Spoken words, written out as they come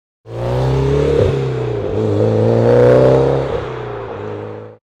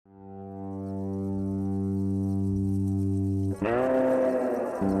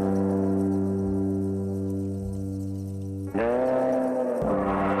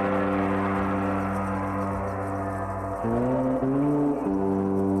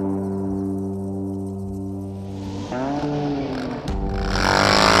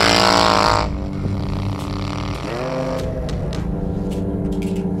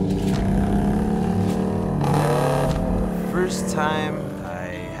first time I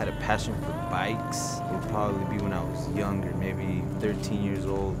had a passion for bikes would probably be when I was younger, maybe 13 years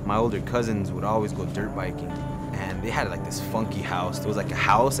old. My older cousins would always go dirt biking, and they had like this funky house. There was like a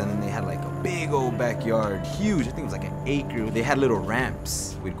house, and then they had like a big old backyard, huge. I think it was like an acre. They had little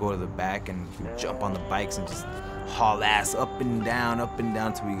ramps. We'd go to the back and we'd jump on the bikes and just haul ass up and down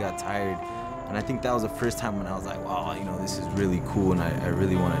till we got tired. And I think that was the first time when I was like, wow, you know, this is really cool, and I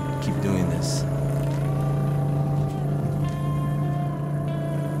really want to keep doing this.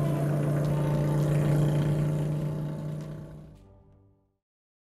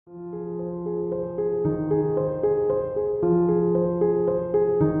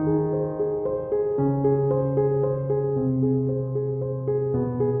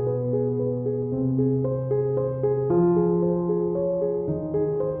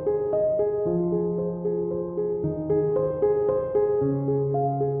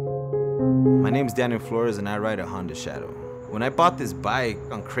 My name's Danny Flores, and I ride a Honda Shadow. When I bought this bike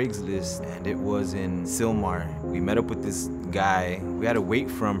on Craigslist, and it was in Sylmar, we met up with this guy. We had to wait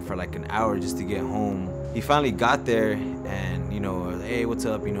for him for like an hour just to get home. He finally got there, and you know, hey, what's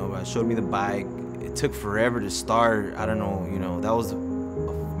up? You know, showed me the bike. It took forever to start. I don't know, you know, that was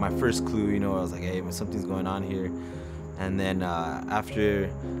my first clue. You know, I was like, hey, something's going on here. And then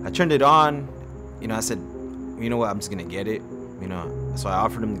after I turned it on, you know, I said, you know what? I'm just gonna get it. You know, so I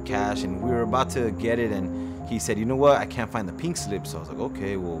offered him the cash, and we were about to get it, and he said, you know what, I can't find the pink slip. So I was like,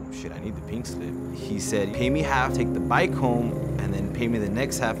 okay, well, shit, I need the pink slip. He said, pay me half, take the bike home, and then pay me the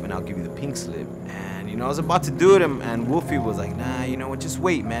next half, and I'll give you the pink slip. And, you know, I was about to do it, and Wolfie was like, nah, you know what, just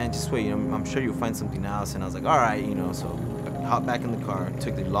wait, man, just wait. You know, I'm sure you'll find something else. And I was like, all right, you know, so I hopped back in the car,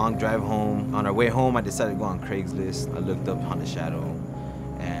 took the long drive home. On our way home, I decided to go on Craigslist. I looked up Honda Shadow,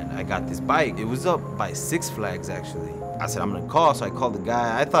 and I got this bike. It was up by Six Flags, actually. I said, I'm gonna call, so I called the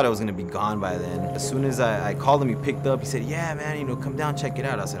guy. I thought I was gonna be gone by then. As soon as I called him, he picked up. He said, yeah, man, you know, come down, check it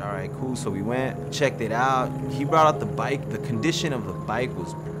out. I said, all right, cool. So we went, checked it out. He brought out the bike. The condition of the bike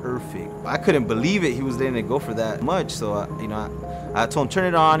was perfect. I couldn't believe it. He was letting it go for that much. So, you know, I told him, turn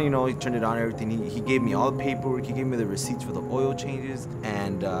it on. You know, he turned it on, everything. He gave me all the paperwork. He gave me the receipts for the oil changes.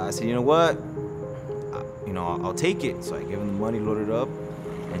 And I said, you know what? You know, I'll take it. So I gave him the money, loaded up,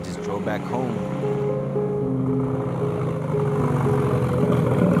 and just drove back home.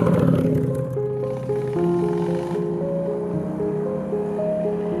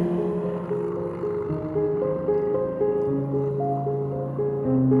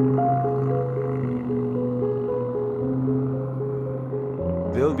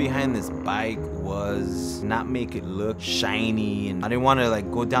 Build behind this bike was not make it look shiny, and I didn't want to like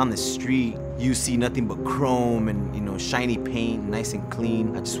go down the street, you see nothing but chrome and, you know, shiny paint, nice and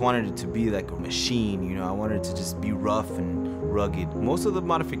clean. I just wanted it to be like a machine, you know. I wanted it to just be rough and rugged. Most of the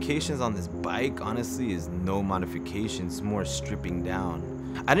modifications on this bike, honestly, is no modifications, more stripping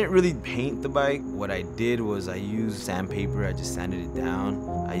down. I didn't really paint the bike. What I did was I used sandpaper. I just sanded it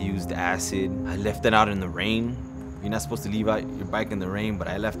down. I used acid. I left it out in the rain. You're not supposed to leave out your bike in the rain, but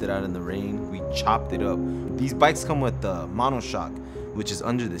I left it out in the rain. We chopped it up. These bikes come with the monoshock, which is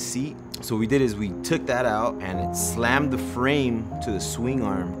under the seat. So what we did is we took that out, and it slammed the frame to the swing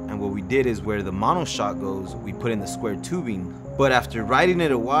arm. And what we did is where the monoshock goes, we put in the square tubing. But after riding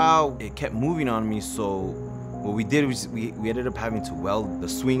it a while, it kept moving on me. So what we did was we ended up having to weld the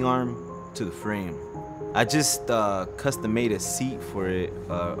swing arm to the frame. I just custom made a seat for it,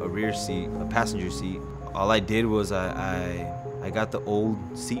 a rear seat, a passenger seat. All I did was I got the old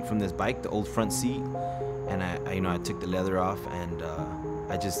seat from this bike, the old front seat, and I took the leather off, and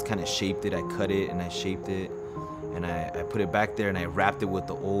I just kind of shaped it. I cut it and I shaped it, and I put it back there, and I wrapped it with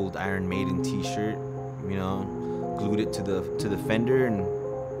the old Iron Maiden t-shirt, you know, glued it to the fender and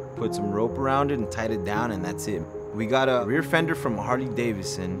put some rope around it and tied it down, and that's it. We got a rear fender from Harley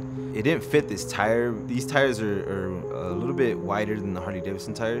Davidson. It didn't fit this tire. These tires are a little bit wider than the Harley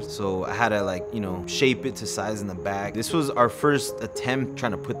Davidson tires, so I had to, like, you know, shape it to size in the back. This was our first attempt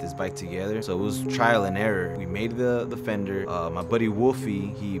trying to put this bike together, so it was trial and error. We made the fender. My buddy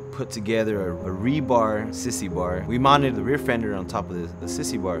Wolfie, he put together a rebar sissy bar. We mounted the rear fender on top of the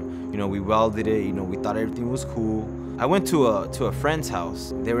sissy bar. You know, we welded it. You know, we thought everything was cool. I went to a friend's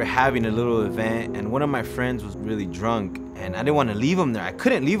house. They were having a little event, and one of my friends was really drunk, and I didn't want to leave him there. I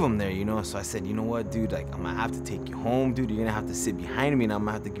couldn't leave him there, you know. So I said, you know what, dude, like, I'm gonna have to take you home, dude. You're gonna have to sit behind me, and I'm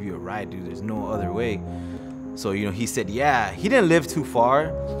gonna have to give you a ride, dude. There's no other way. So, you know, he said, yeah. He didn't live too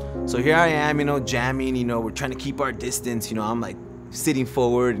far. So here I am, you know, jamming, you know, we're trying to keep our distance, you know. I'm like sitting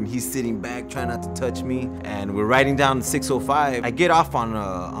forward, and he's sitting back, trying not to touch me. And we're riding down 605. I get off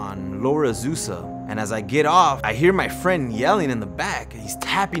on Lower Azusa. And as I get off, I hear my friend yelling in the back. He's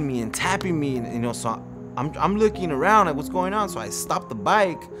tapping me, and you know, so I'm looking around at what's going on. So I stop the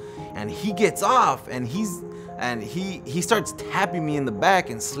bike, and he gets off, and he starts tapping me in the back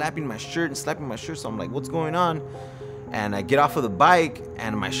and slapping my shirt. So I'm like, what's going on? And I get off of the bike,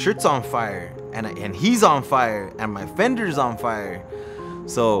 and my shirt's on fire, and he's on fire, and my fender's on fire.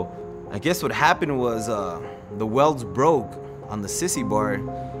 So I guess what happened was the welds broke on the sissy bar,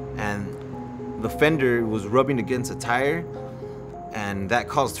 and the fender was rubbing against a tire, and that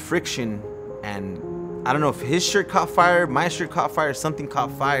caused friction. And I don't know if his shirt caught fire, my shirt caught fire, something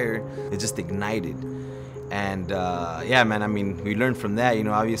caught fire. It just ignited. And yeah, man, I mean, we learned from that. You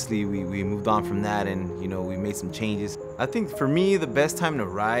know, obviously we moved on from that, and you know, we made some changes. I think for me, the best time to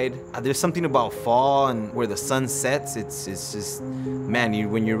ride, there's something about fall and where the sun sets. It's just, man,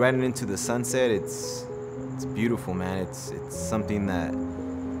 when you're riding into the sunset, it's beautiful, man. It's something that,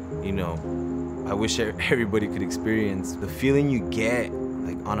 you know, I wish everybody could experience. The feeling you get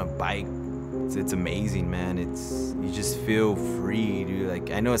like on a bike, it's amazing, man. You just feel free, dude.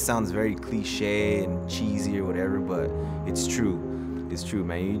 Like, I know it sounds very cliche and cheesy or whatever, but it's true. It's true,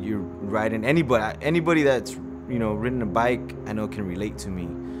 man. You're riding, anybody that's, you know, ridden a bike, I know can relate to me.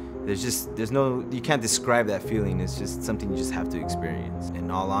 You can't describe that feeling. It's just something you just have to experience. In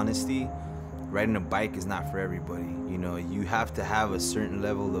all honesty, riding a bike is not for everybody. You know, you have to have a certain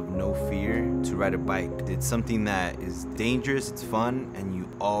level of no fear to ride a bike. It's something that is dangerous, it's fun, and you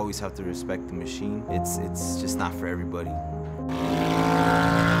always have to respect the machine. It's just not for everybody.